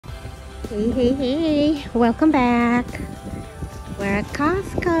Hey, welcome back. We're at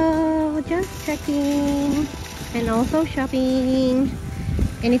Costco, just checking and also shopping.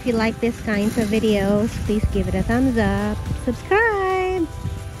 And if you like these kinds of videos, please give it a thumbs up, subscribe,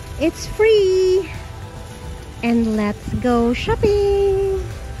 it's free, and let's go shopping.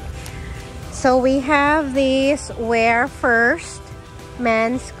 So we have these Wear First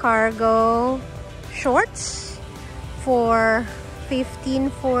men's cargo shorts for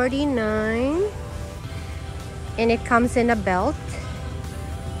 $15.49, and it comes in a belt.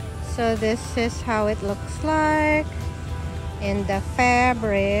 So this is how it looks like in the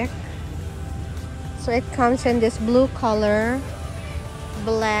fabric. So it comes in this blue color,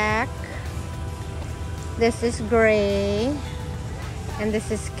 black, this is gray, and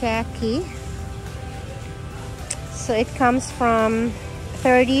this is khaki. So it comes from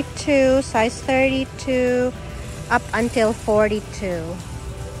 32, size 32 up until 42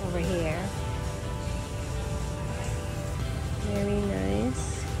 over here. Very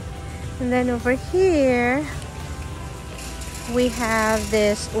nice. And then over here we have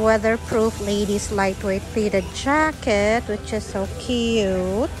this weatherproof ladies lightweight pleated jacket, which is so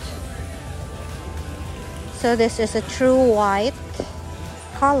cute. So this is a true white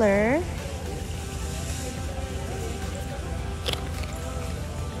color.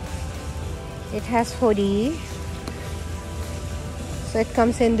 It has hoodie. So it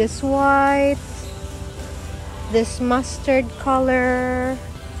comes in this white, this mustard color,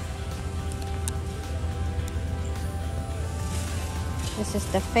 this is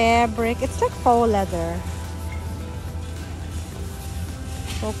the fabric. It's like faux leather.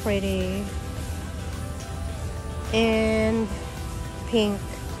 So pretty. And pink.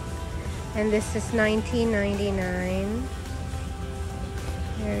 And this is $19.99.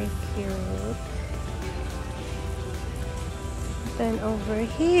 Very cute. Then over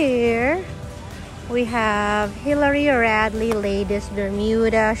here we have Hillary Radley ladies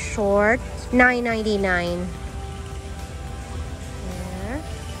Bermuda shorts, $9.99. Yeah.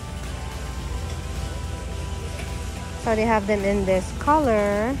 So they have them in this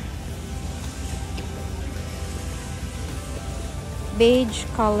color, beige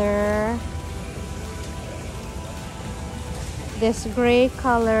color, this gray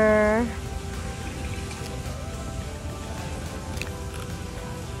color,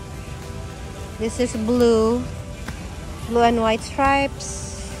 this is blue and white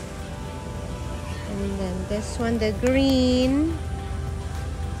stripes, and then this one, the green,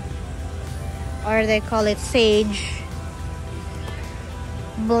 or they call it sage,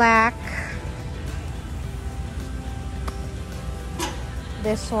 black,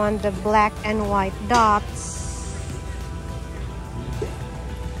 this one, the black and white dots,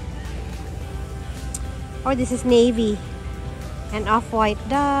 or this is navy and off-white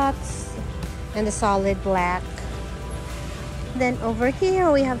dots, and the solid black. Then over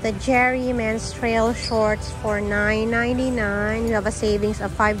here we have the Jerry men's trail shorts for $9.99. You have a savings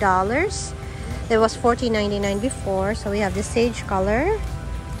of $5. There was $14.99 before. So we have the sage color,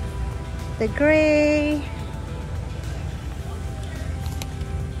 the gray,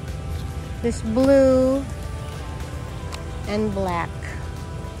 this blue, and black.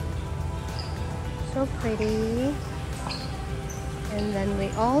 So pretty. And then we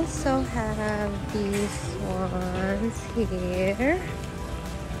also have these ones here,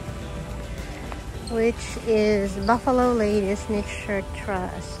 which is Buffalo Ladies knit shirt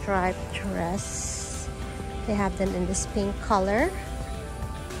striped dress. They have them in this pink color.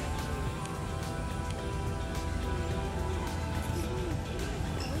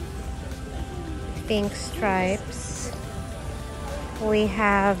 Pink stripes. We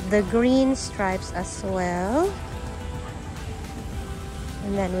have the green stripes as well.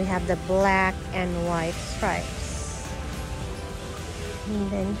 And then we have the black and white stripes.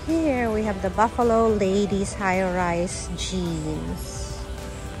 And then here we have the Buffalo Ladies high-rise jeans.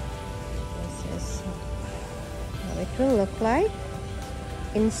 This is how it will look like.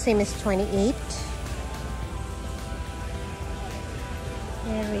 Inseam is 28.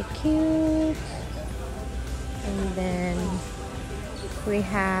 Very cute. And then we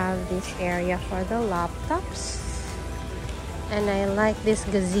have this area for the laptops. And I like this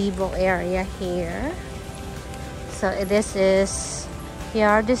gazebo area here. So this is the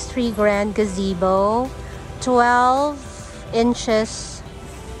Artistry Grand Gazebo, 12 inches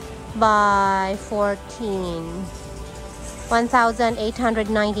by 14,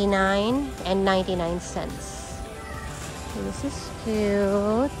 $1,899.99. This is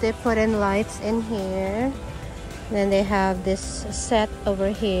cute. They put in lights in here. Then they have this set over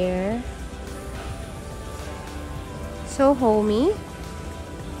here. So homey.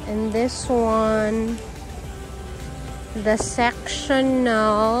 And this one, the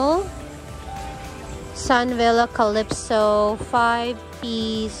sectional Sun Villa Calypso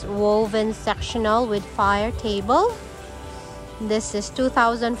 5-piece woven sectional with fire table. This is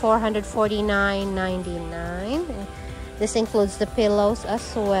 $2,449.99. This includes the pillows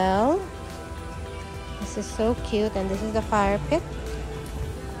as well. This is so cute, and this is the fire pit.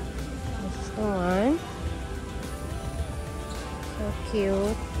 This is the one. So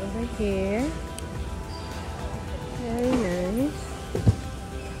cute over here. Very nice.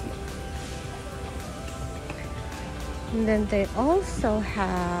 And then they also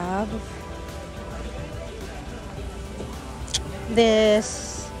have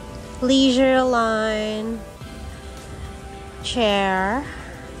this leisure line chair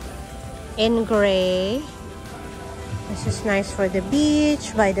in gray. This is nice for the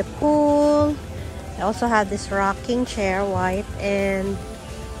beach, by the pool. They also have this rocking chair, white and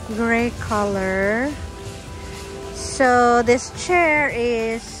gray color. So this chair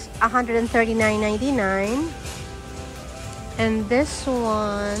is $139.99. And this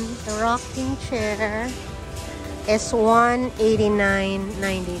one, the rocking chair, is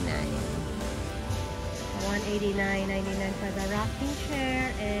 $189.99. $189.99 for the rocking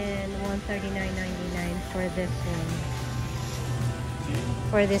chair and $139.99 for this one.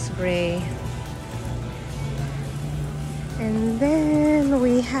 For this gray. And then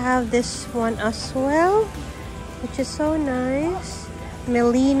we have this one as well, which is so nice.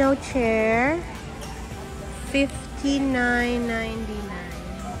 Merino chair, $59.99.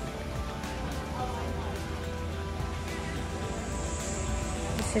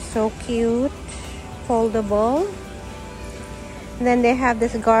 This is so cute, foldable. And then they have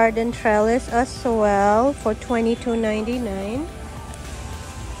this garden trellis as well for $22.99.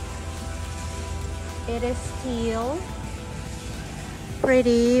 It is steel,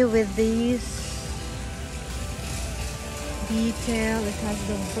 pretty with these detail. It has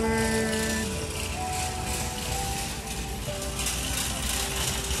the bird.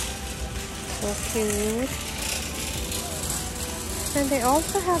 So cute. And they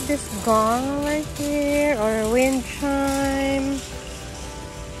also have this gong right here, or a wind chime.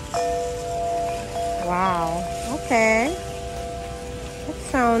 Wow, okay. That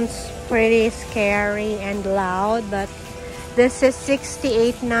sounds pretty scary and loud, but this is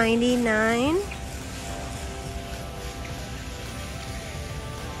 $68.99.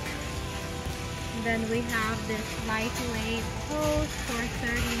 Then we have this lightweight post for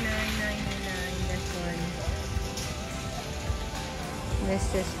 $39.99. This one. This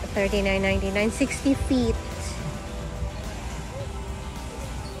is $39.99, 60 feet.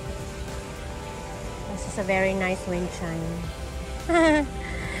 This is a very nice wind chime.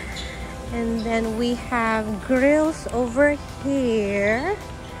 And then we have grills over here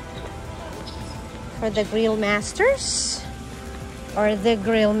for the grill masters or the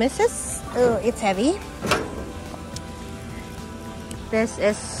grill misses. Oh, it's heavy. This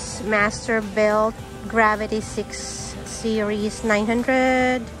is Masterbuilt Gravity 6 Series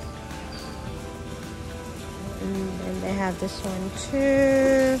 900. And then they have this one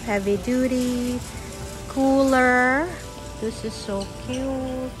too. Heavy duty cooler. This is so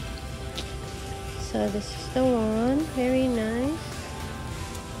cute. So this is the one. Very nice.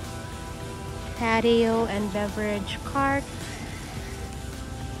 Patio and beverage cart.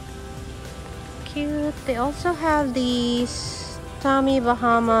 Cute. They also have these Tommy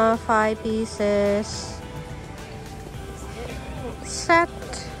Bahama 5 pieces set.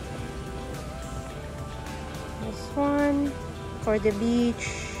 This one for the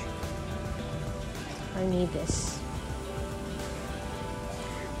beach. I need this.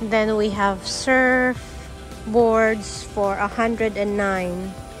 Then we have surf boards for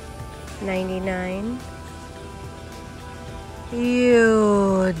 $109.99.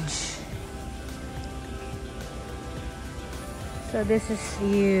 Huge. So this is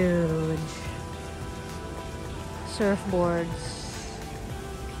huge. Surfboards.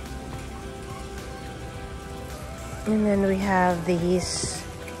 And then we have these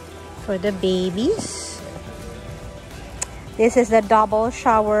for the babies. This is the double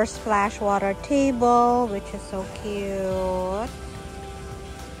shower splash water table, which is so cute.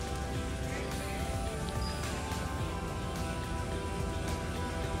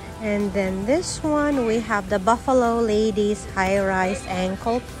 And then this one, we have the Buffalo Ladies high-rise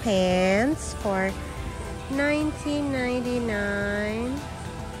ankle pants for $19.99.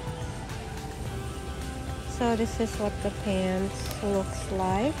 So this is what the pants looks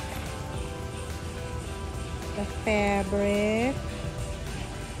like. The fabric.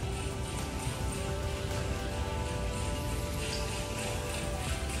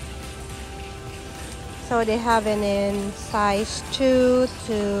 So they have it in size 2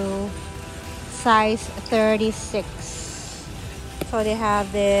 to size 36. So they have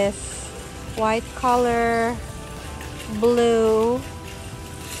this white color, blue,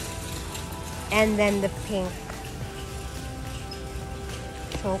 and then the pink.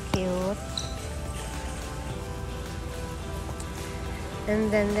 So cute.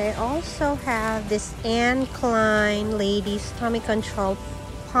 And then they also have this Anne Klein ladies tummy control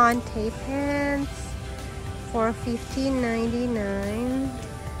ponte pants for $15.99.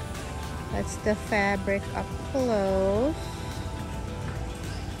 That's the fabric up close.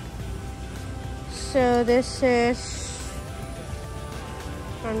 So this is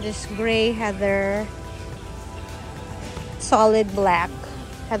from this gray heather, solid black,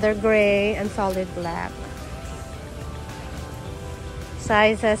 heather gray and solid black.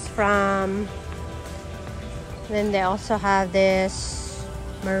 Sizes from, then they also have this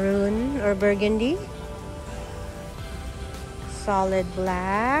maroon or burgundy, solid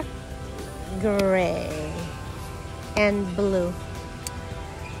black, gray, and blue.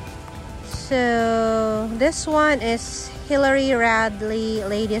 So this one is Hillary Radley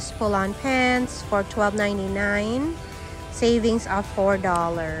ladies pull-on pants for $12.99, savings of $4.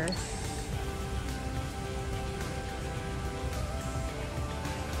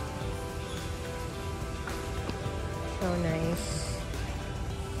 So nice.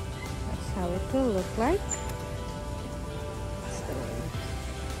 That's how it will look like.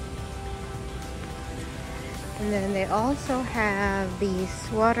 And then they also have these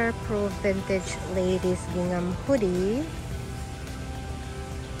waterproof vintage ladies gingham hoodie.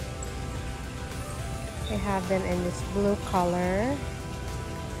 They have them in this blue color,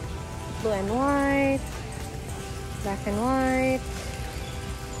 blue and white, black and white,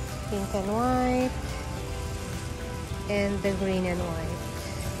 pink and white, and the green and white.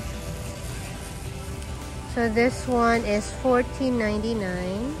 So this one is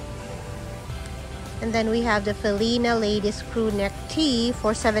 $14.99. And then we have the Felina ladies crew neck tee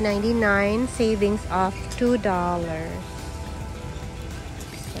for $7.99, savings of $2.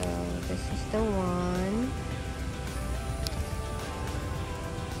 So this is the one.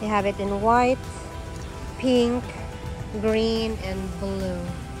 They have it in white, pink, green, and blue.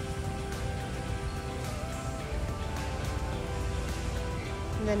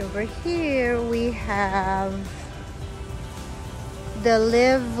 And then over here we have the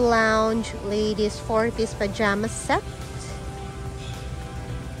Live Lounge ladies 4-piece pajama set.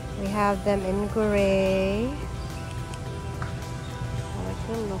 We have them in gray. How it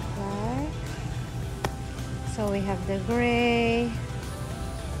will look like. So we have the gray,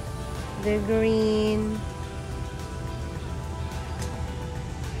 the green,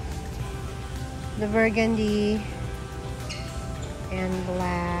 the burgundy, and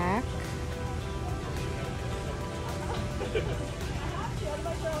black.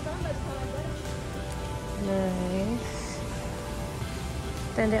 Nice.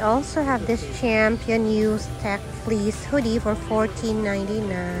 Then they also have this Champion Used Tech Fleece hoodie for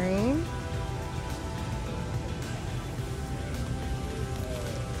 $14.99.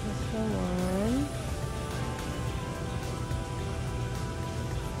 This one.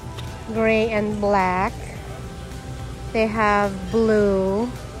 Gray and black. They have blue,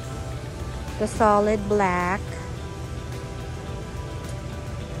 the solid black,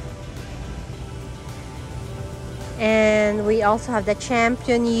 and we also have the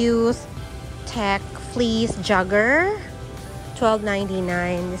Champion Youth Tech Fleece Jogger,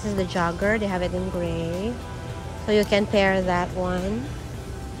 $12.99. This is the jogger. They have it in gray, so you can pair that one.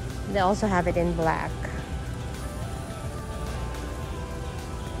 They also have it in black.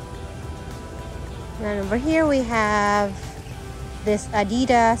 And over here we have this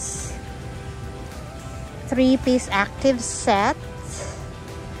Adidas 3-piece active set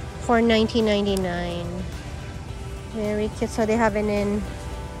for $19.99. Very cute. So they have it in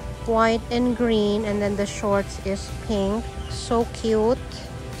white and green, and then the shorts is pink. So cute.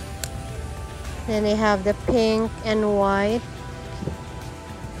 Then they have the pink and white,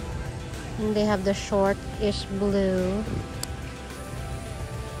 and they have the short is blue.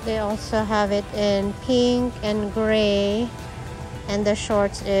 They also have it in pink and gray, and the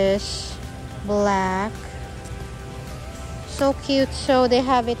shorts is black. So cute. So they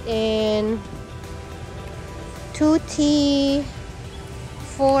have it in 2T,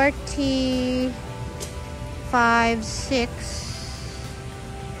 4T, 5, 6,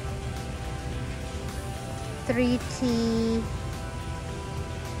 3T,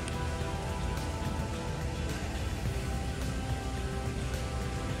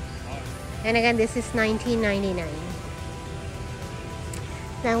 and again this is $19.99.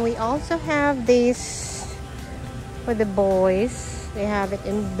 Then we also have this for the boys. They have it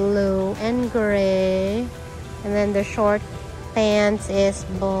in blue and gray. And then the short pants is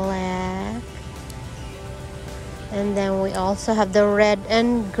black. And then we also have the red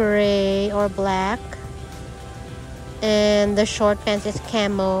and gray or black. And the short pants is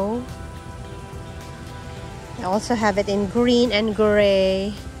camo. I also have it in green and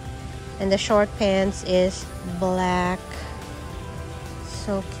gray. And the short pants is black.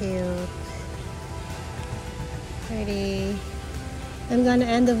 So cute. Pretty. I'm gonna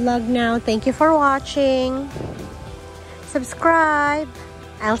end the vlog now. Thank you for watching. Subscribe.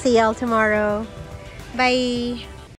 I'll see y'all tomorrow. Bye.